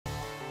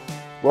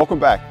Welcome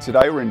back.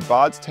 Today we're in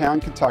Bardstown,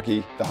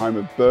 Kentucky, the home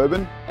of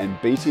bourbon and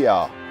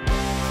BTR.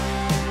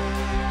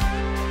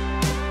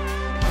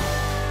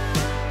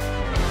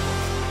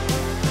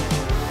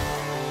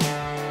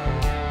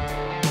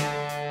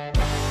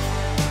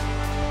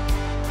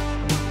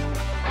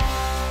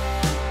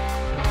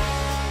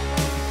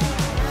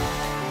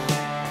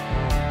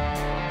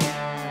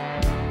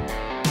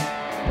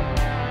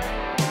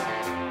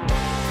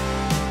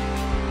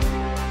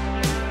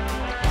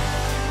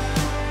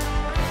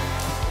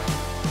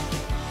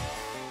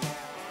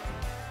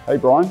 Hey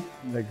Brian.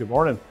 Hey, good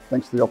morning.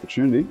 Thanks for the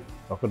opportunity.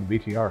 Welcome to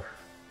BTR.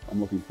 I'm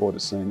looking forward to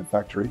seeing the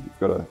factory. You've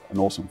got an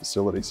awesome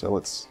facility, so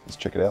let's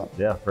check it out.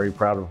 Yeah, very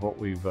proud of what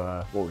we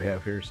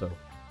have here. So,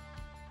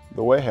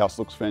 the warehouse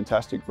looks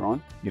fantastic,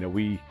 Brian. you know,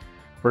 we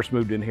first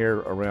moved in here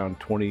around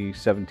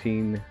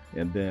 2017,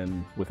 and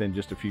then within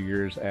just a few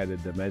years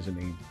added the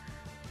mezzanine.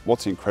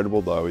 What's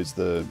incredible though is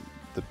the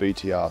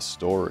BTR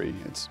story.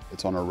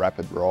 It's on a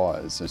rapid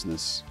rise, isn't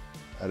this?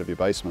 Out of your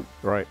basement.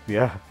 Right.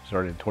 Yeah.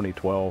 Started in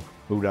 2012.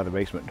 Moved out of the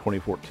basement in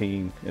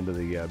 2014 into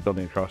the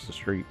building across the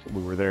street.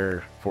 We were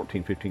there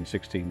 14, 15,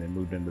 16, then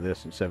moved into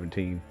this in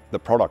 17. The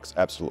products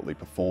absolutely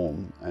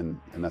perform, and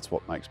that's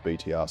what makes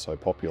BTR so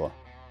popular.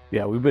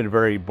 Yeah, we've been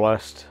very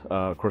blessed.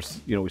 Of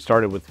course, you know, we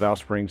started with valve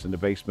springs in the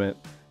basement.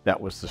 That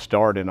was the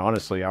start, and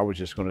honestly, I was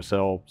just going to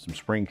sell some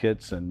spring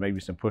kits and maybe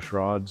some push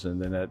rods,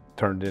 and then that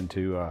turned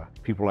into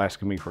people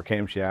asking me for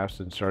camshafts,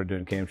 and started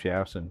doing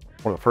camshafts. And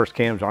one of the first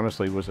cams,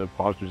 honestly, was a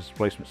positive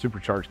displacement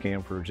supercharged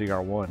cam for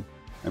ZR1.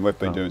 And we've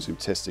been doing some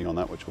testing on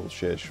that, which we'll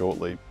share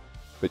shortly.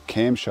 But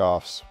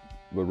camshafts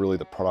were really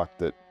the product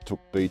that took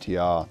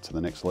BTR to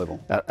the next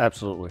level.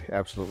 Absolutely,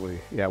 absolutely.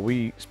 Yeah,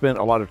 we spent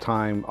a lot of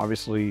time,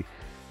 obviously,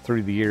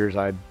 through the years.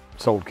 I'd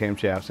sold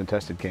camshafts and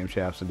tested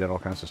camshafts and did all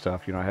kinds of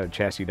stuff. You know, I had a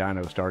chassis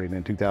dyno starting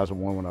in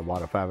 2001 when I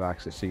bought a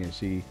 5-axis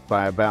CNC.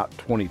 By about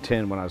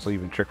 2010, when I was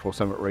leaving Trick-Full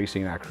Summit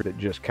Racing, I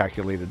just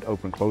calculated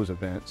open-close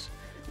events,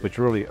 which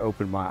really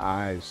opened my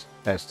eyes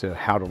as to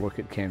how to look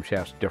at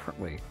camshafts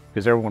differently.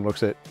 Because everyone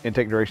looks at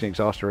intake duration,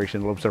 exhaust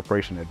duration, lobe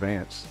separation,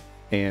 advance,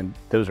 and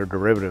those are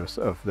derivatives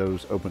of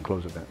those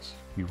open-close events.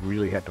 You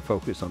really have to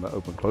focus on the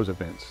open-close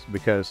events,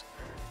 because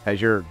as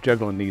you're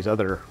juggling these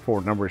other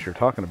 4 numbers you're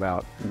talking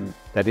about,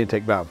 that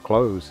intake valve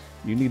close,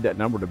 you need that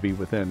number to be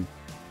within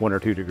 1 or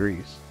 2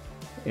 degrees.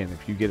 And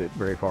if you get it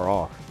very far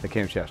off, the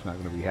camshaft's not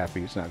going to be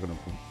happy. It's not going to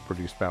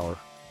produce power.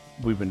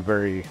 We've been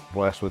very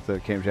blessed with the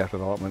camshaft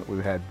development.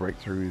 We've had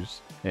breakthroughs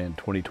in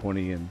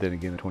 2020 and then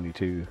again in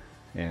 22.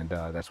 And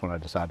that's when I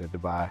decided to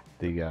buy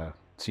the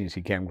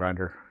CNC cam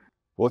grinder.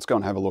 Well, let's go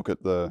and have a look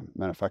at the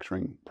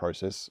manufacturing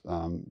process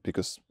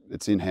because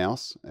it's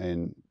in-house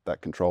and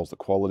that controls the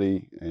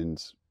quality,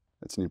 and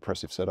it's an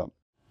impressive setup.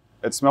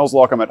 It smells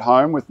like I'm at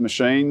home with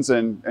machines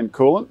and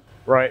coolant.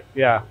 Right,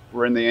 yeah.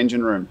 We're in the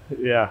engine room.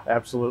 Yeah,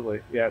 absolutely.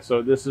 Yeah,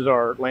 so this is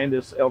our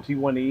Landis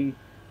LT1E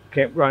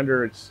camp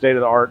grinder. It's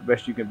state-of-the-art,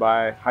 best you can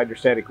buy,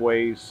 hydrostatic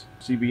ways,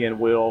 CBN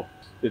wheel.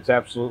 It's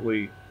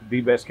absolutely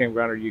the best cam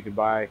grinder you can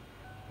buy.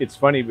 It's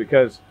funny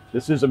because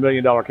this is $1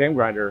 million cam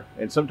grinder,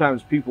 and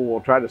sometimes people will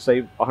try to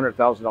save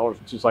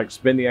 $100,000. It's just like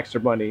spend the extra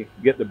money,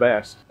 get the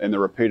best. And the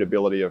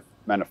repeatability of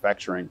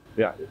manufacturing.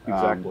 Yeah,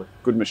 exactly.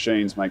 Good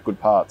machines make good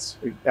parts.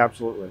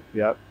 Absolutely,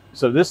 yeah.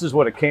 So this is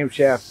what a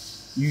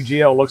camshaft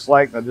UGL looks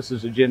like. Now this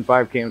is a Gen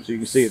 5 cam, so you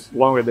can see it's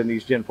longer than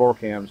these Gen 4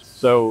 cams.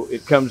 So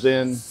it comes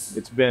in,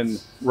 it's been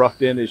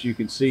roughed in, as you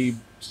can see.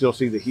 Still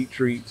see the heat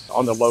treats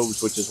on the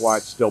lobes, which is why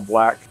it's still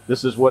black.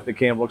 This is what the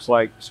cam looks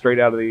like straight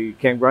out of the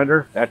cam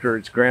grinder. After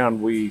it's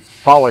ground, we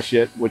polish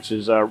it, which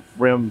is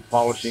rim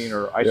polishing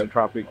or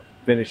isotropic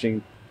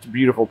finishing. It's a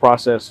beautiful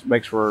process,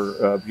 makes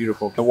for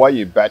beautiful. The way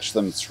you batch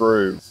them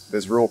through,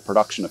 there's real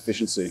production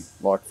efficiency,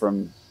 like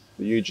from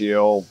the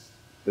UGL,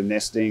 the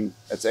nesting,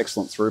 it's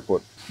excellent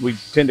throughput. We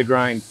tend to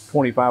grind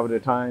 25 at a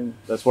time.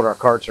 That's what our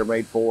carts are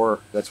made for.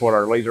 That's what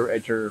our laser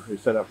etcher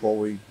is set up for.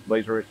 We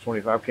laser etch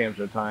 25 cams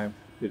at a time.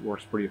 It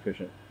works pretty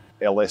efficient.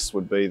 LS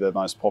would be the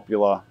most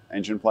popular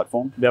engine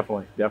platform?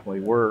 Definitely, definitely.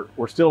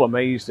 We're still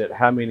amazed at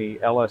how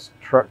many LS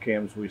truck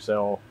cams we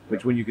sell,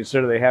 which when you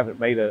consider they haven't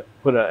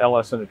put a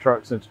LS in a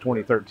truck since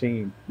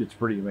 2013, it's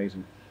pretty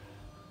amazing.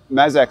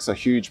 Mazak's a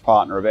huge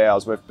partner of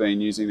ours. We've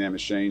been using their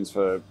machines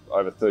for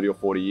over 30 or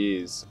 40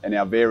 years, and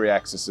our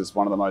Variaxis is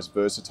one of the most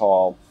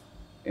versatile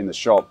in the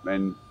shop,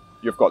 and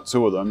you've got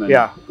 2 of them. And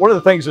yeah, one of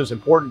the things that's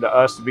important to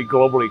us to be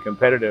globally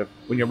competitive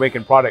when you're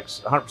making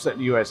products 100% in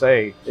the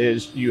USA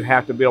is you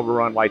have to be able to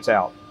run lights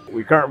out.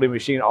 We currently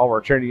machine all of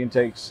our Trinity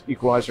intakes,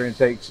 equalizer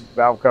intakes,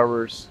 valve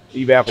covers,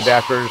 evap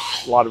adapters,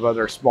 a lot of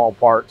other small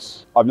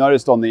parts. I've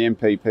noticed on the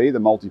MPP, the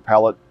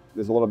multi-pallet,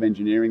 there's a lot of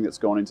engineering that's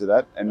gone into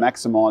that, and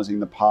maximizing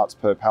the parts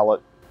per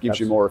pallet gives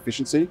you more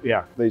efficiency.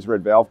 Yeah. These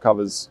red valve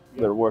covers,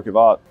 they're a work of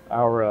art.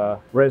 Our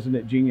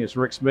resident genius,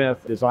 Rick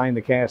Smith, designed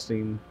the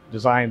casting,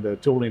 designed the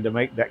tooling to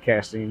make that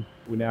casting.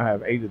 We now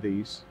have 8 of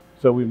these.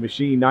 So we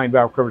machine 9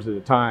 valve covers at a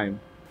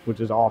time, which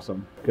is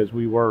awesome because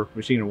we were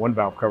machining 1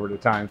 valve cover at a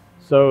time.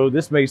 So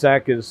this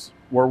Mazak is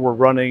where we're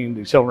running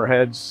the cylinder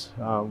heads.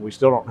 We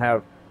still don't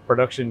have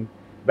production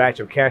batch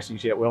of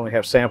castings yet. We only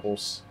have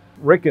samples.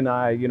 Rick and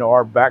I, you know,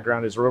 our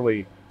background is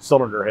really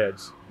cylinder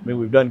heads. I mean,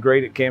 we've done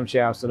great at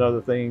camshafts and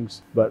other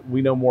things, but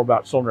we know more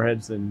about cylinder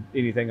heads than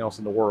anything else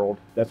in the world.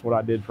 That's what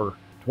I did for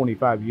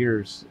 25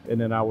 years. And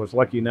then I was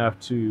lucky enough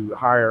to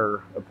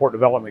hire a port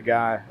development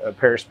guy,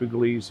 Paris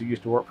Pugliese, who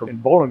used to work in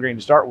Bowling Green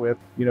to start with.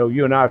 You know,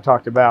 you and I have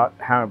talked about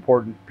how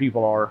important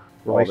people are,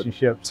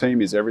 relationships.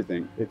 Team is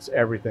everything. It's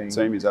everything.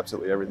 Team is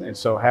absolutely everything. And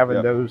so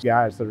having those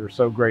guys that are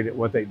so great at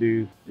what they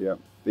do. Yeah.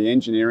 The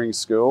engineering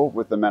skill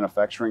with the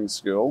manufacturing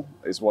skill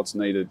is what's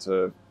needed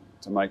to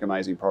make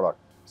amazing product.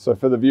 So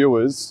for the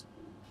viewers,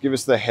 give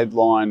us the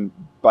headline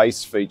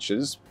base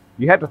features.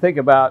 You have to think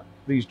about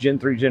these Gen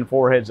 3, Gen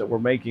 4 heads that we're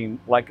making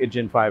like a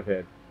Gen 5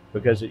 head,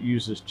 because it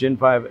uses Gen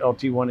 5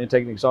 LT1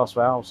 intake and exhaust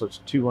valves, so it's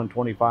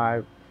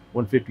 155,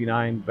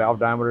 159 valve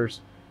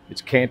diameters.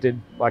 It's canted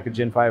like a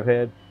Gen 5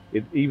 head.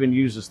 It even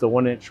uses the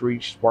 1-inch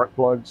reach spark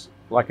plugs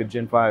like a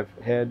Gen 5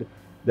 head.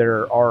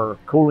 There are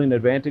cooling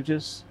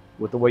advantages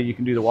with the way you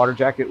can do the water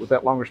jacket with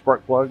that longer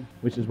spark plug,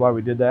 which is why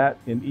we did that.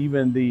 And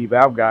even the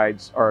valve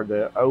guides are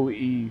the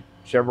OE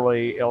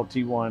Chevrolet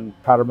LT1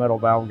 powder metal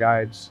valve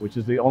guides, which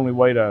is the only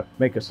way to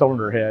make a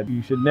cylinder head.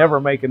 You should never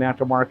make an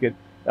aftermarket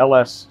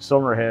LS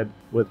cylinder head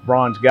with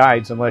bronze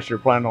guides unless you're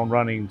planning on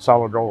running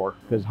solid roller,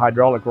 because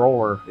hydraulic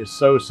roller is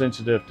so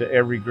sensitive to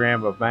every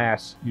gram of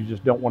mass. You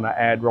just don't want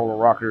to add roller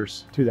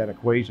rockers to that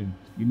equation.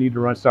 You need to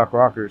run stock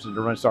rockers, and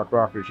to run stock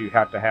rockers you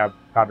have to have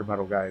powder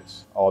metal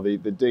guides. Oh, the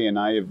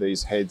DNA of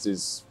these heads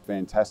is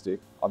fantastic.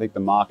 I think the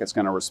market's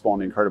going to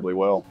respond incredibly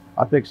well.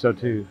 I think so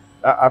too.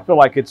 I feel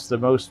like it's the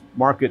most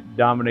market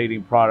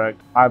dominating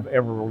product I've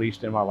ever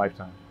released in my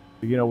lifetime.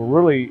 You know,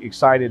 we're really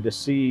excited to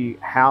see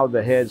how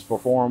the heads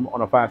perform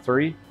on a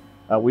 5.3.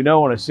 We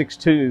know on a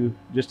 6.2,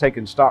 just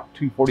taking stock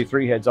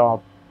 243 heads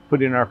off,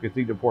 putting our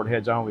cathedral port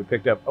heads on, we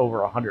picked up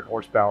over 100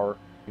 horsepower,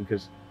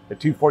 because the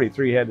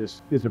 243 head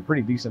is a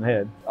pretty decent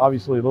head.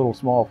 Obviously a little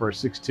small for a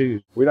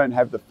 6.2. We don't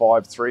have the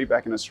 5.3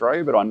 back in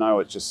Australia, but I know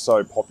it's just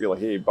so popular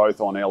here,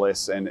 both on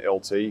LS and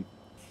LT.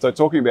 So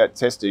talking about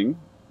testing,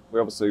 we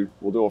obviously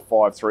will do a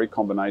 5.3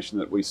 combination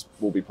that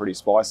will be pretty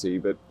spicy,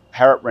 but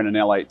Harrop ran an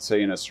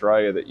L8T in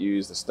Australia that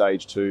used the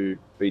Stage 2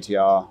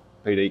 BTR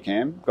PD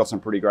cam. Got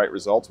some pretty great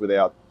results with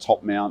our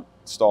top mount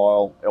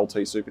style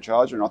LT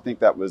Supercharger, and I think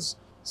that was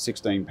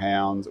 16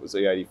 pounds, it was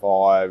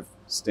E85,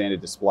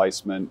 standard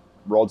displacement,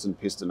 rods and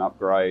piston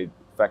upgrade,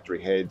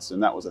 factory heads,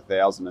 and that was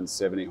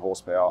 1,070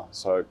 horsepower.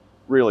 So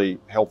really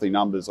healthy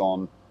numbers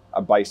on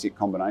a basic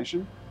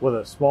combination. With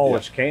a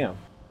smallish cam.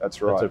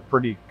 That's right. That's a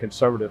pretty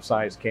conservative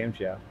sized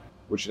camshaft.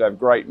 We should have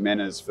great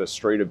manners for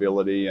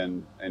streetability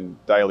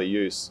and daily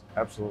use.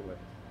 Absolutely.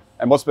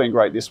 And what's been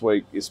great this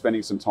week is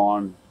spending some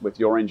time with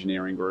your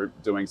engineering group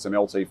doing some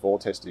LT4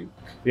 testing.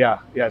 Yeah,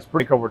 it's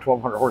pretty cool. Over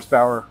 1,200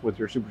 horsepower with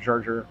your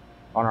supercharger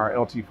on our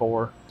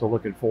LT4. So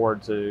looking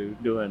forward to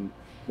doing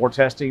more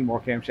testing, more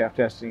camshaft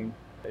testing,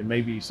 and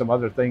maybe some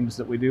other things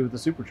that we do with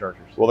the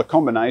superchargers. Well, the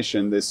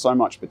combination, there's so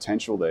much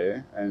potential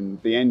there,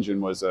 and the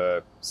engine was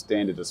a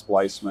standard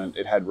displacement.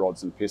 It had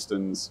rods and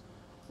pistons.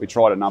 We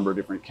tried a number of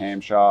different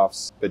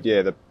camshafts, but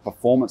yeah, the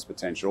performance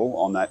potential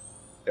on that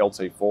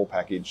LT4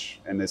 package,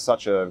 and there's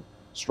such a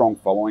strong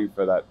following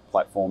for that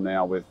platform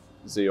now with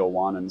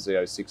Z01 and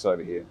Z06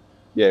 over here.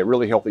 Yeah,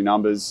 really healthy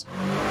numbers.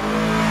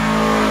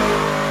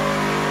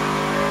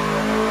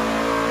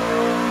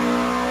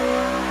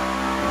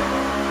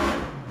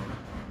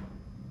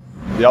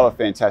 The other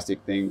fantastic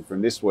thing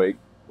from this week,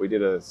 we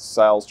did a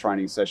sales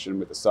training session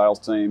with the sales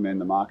team and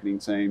the marketing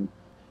team.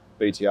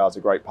 BTR is a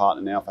great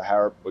partner now for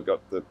Harrop. We've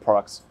got the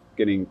products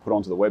getting put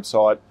onto the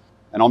website,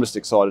 and I'm just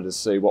excited to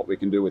see what we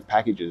can do with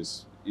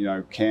packages. You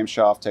know,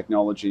 camshaft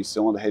technology,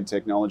 cylinder head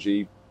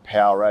technology,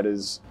 power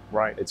adders.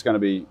 Right. It's going to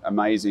be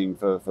amazing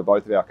for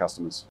both of our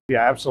customers.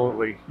 Yeah,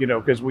 absolutely. You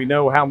know, because we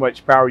know how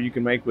much power you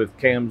can make with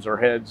cams or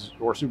heads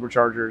or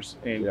superchargers,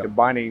 and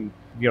combining,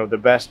 you know, the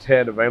best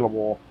head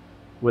available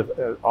with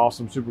an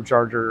awesome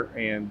supercharger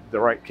and the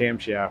right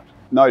camshaft.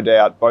 No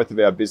doubt, both of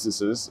our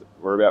businesses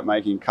were about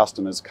making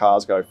customers'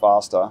 cars go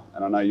faster.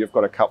 And I know you've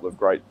got a couple of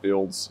great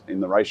builds in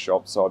the race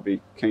shop, so I'd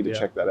be keen to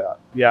check that out.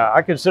 Yeah,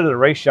 I consider the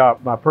race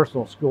shop my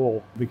personal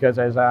school, because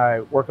as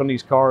I work on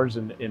these cars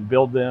and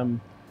build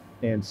them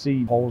and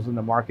see holes in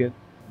the market,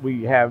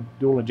 we have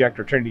dual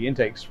injector Trinity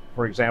intakes,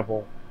 for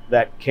example,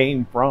 that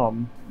came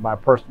from my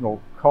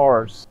personal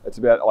cars. It's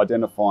about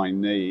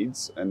identifying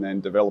needs and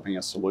then developing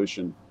a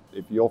solution.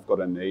 If you've got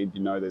a need,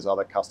 you know there's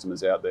other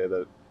customers out there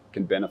that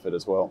can benefit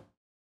as well.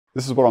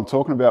 This is what I'm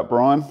talking about,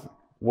 Brian.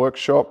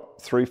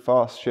 Workshop, 3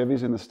 fast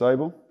Chevys in the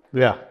stable.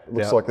 Yeah.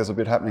 Looks like there's a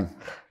bit happening.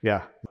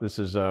 Yeah, this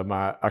is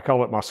I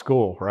call it my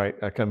school, right?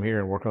 I come here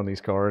and work on these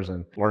cars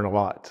and learn a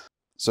lot.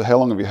 So how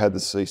long have you had the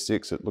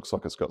C6? It looks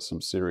like it's got some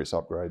serious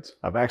upgrades.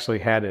 I've actually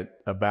had it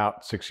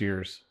about 6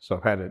 years. So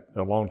I've had it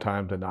a long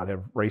time to not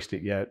have raced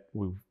it yet.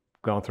 We've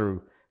gone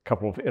through a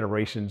couple of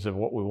iterations of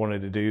what we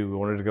wanted to do. We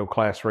wanted to go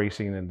class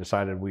racing and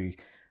decided we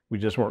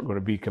just weren't going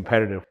to be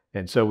competitive.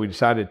 And so we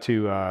decided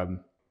to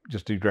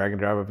just do drag and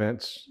drive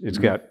events. It's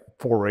got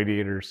 4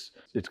 radiators.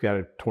 It's got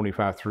a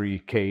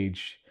 25.3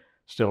 cage,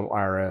 still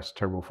IRS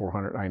turbo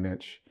 400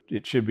 9-inch.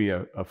 it should be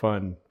a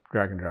fun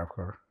drag and drive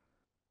car.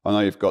 I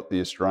know you've got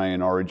the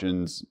Australian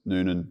Origins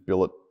Noonan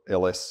Billet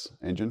LS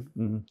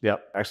engine.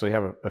 Yep, actually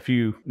have a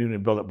few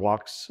Noonan Billet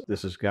blocks.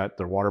 This has got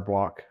the water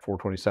block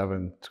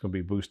 427. It's going to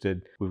be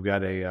boosted. We've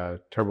got a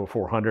Turbo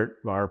 400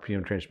 by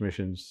RPM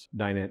transmissions,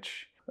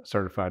 9-inch,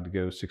 certified to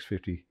go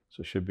 650.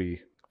 So it should be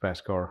a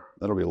fast car.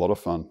 That'll be a lot of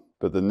fun.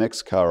 But the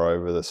next car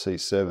over, the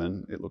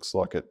C7, it looks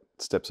like it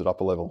steps it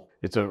up a level.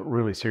 It's a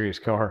really serious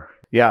car.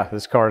 Yeah,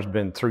 this car has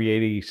been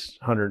 380,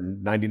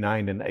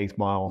 199 in the 8th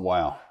mile.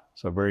 Wow.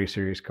 So a very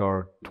serious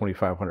car,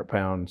 2,500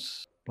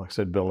 pounds. Like I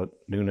said, Billet,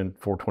 Noonan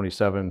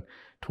 427,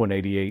 twin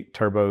 88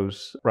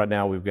 turbos. Right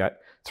now we've got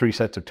 3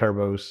 sets of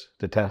turbos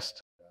to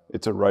test.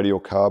 It's a radial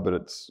car, but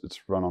it's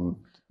run on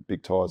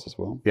big tires as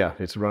well. Yeah,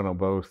 it's run on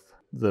both.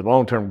 The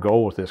long-term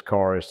goal with this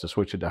car is to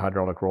switch it to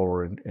hydraulic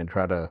roller and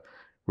try to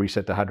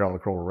reset the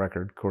hydraulic roller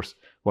record. Of course,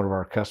 one of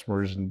our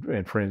customers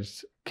and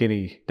friends,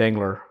 Kenny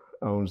Dangler,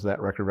 owns that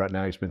record right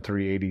now. He's been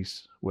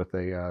 380s with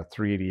a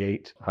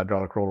 388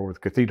 hydraulic roller with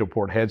cathedral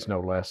port heads,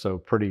 no less. So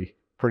pretty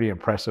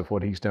impressive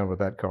what he's done with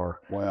that car.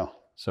 Wow.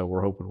 So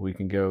we're hoping we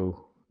can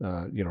go,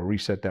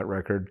 reset that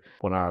record.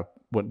 When I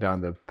went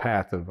down the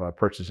path of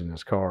purchasing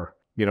this car,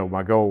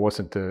 my goal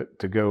wasn't to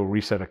go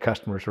reset a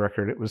customer's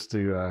record. It was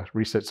to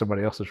reset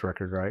somebody else's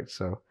record, right?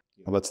 So.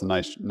 Well, that's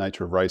the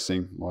nature of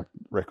racing. Like,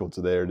 records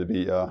are there to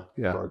be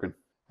broken.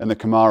 And the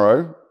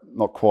Camaro,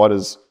 not quite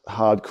as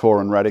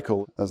hardcore and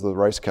radical as the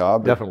race car.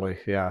 But definitely,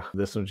 yeah.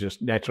 This one's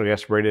just naturally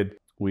aspirated.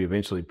 We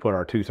eventually put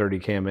our 230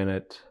 cam in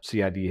it,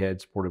 CID head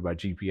supported by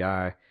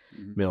GPI,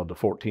 milled to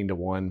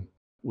 14-1.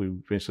 We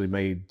eventually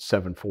made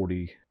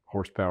 740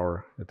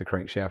 horsepower at the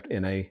crankshaft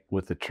NA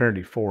with the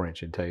Trinity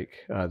 4-inch intake.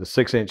 The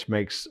 6-inch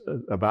makes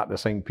about the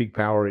same peak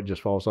power. It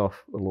just falls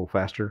off a little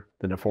faster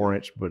than the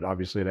 4-inch, but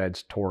obviously it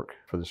adds torque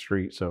for the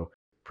street. So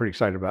pretty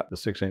excited about the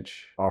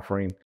 6-inch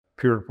offering.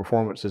 Pure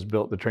Performance has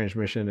built the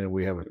transmission, and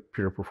we have a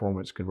Pure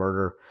Performance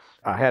converter.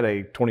 I had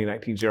a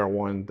 2019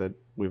 ZR1 that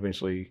we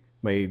eventually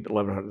made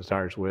 1,100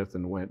 tires with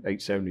and went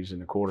 870s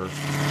in a quarter.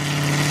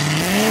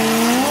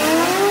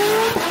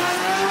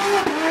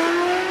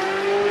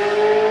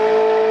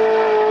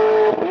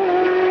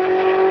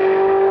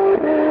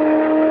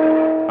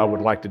 I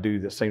would like to do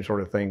the same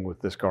sort of thing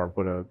with this car,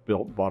 put a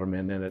built bottom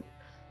end in it,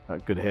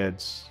 good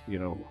heads,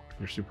 your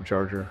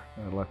supercharger,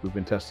 like we've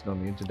been testing on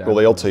the engine. Well,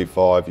 the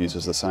LT5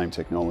 uses the same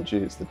technology.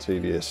 It's the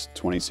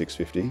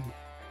TVS2650.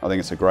 I think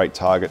it's a great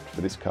target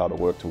for this car to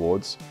work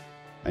towards.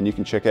 And you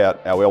can check out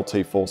our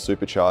LT4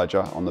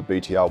 Supercharger on the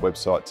BTR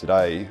website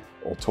today,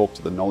 or talk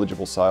to the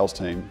knowledgeable sales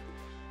team.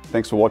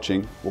 Thanks for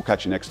watching. We'll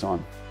catch you next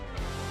time.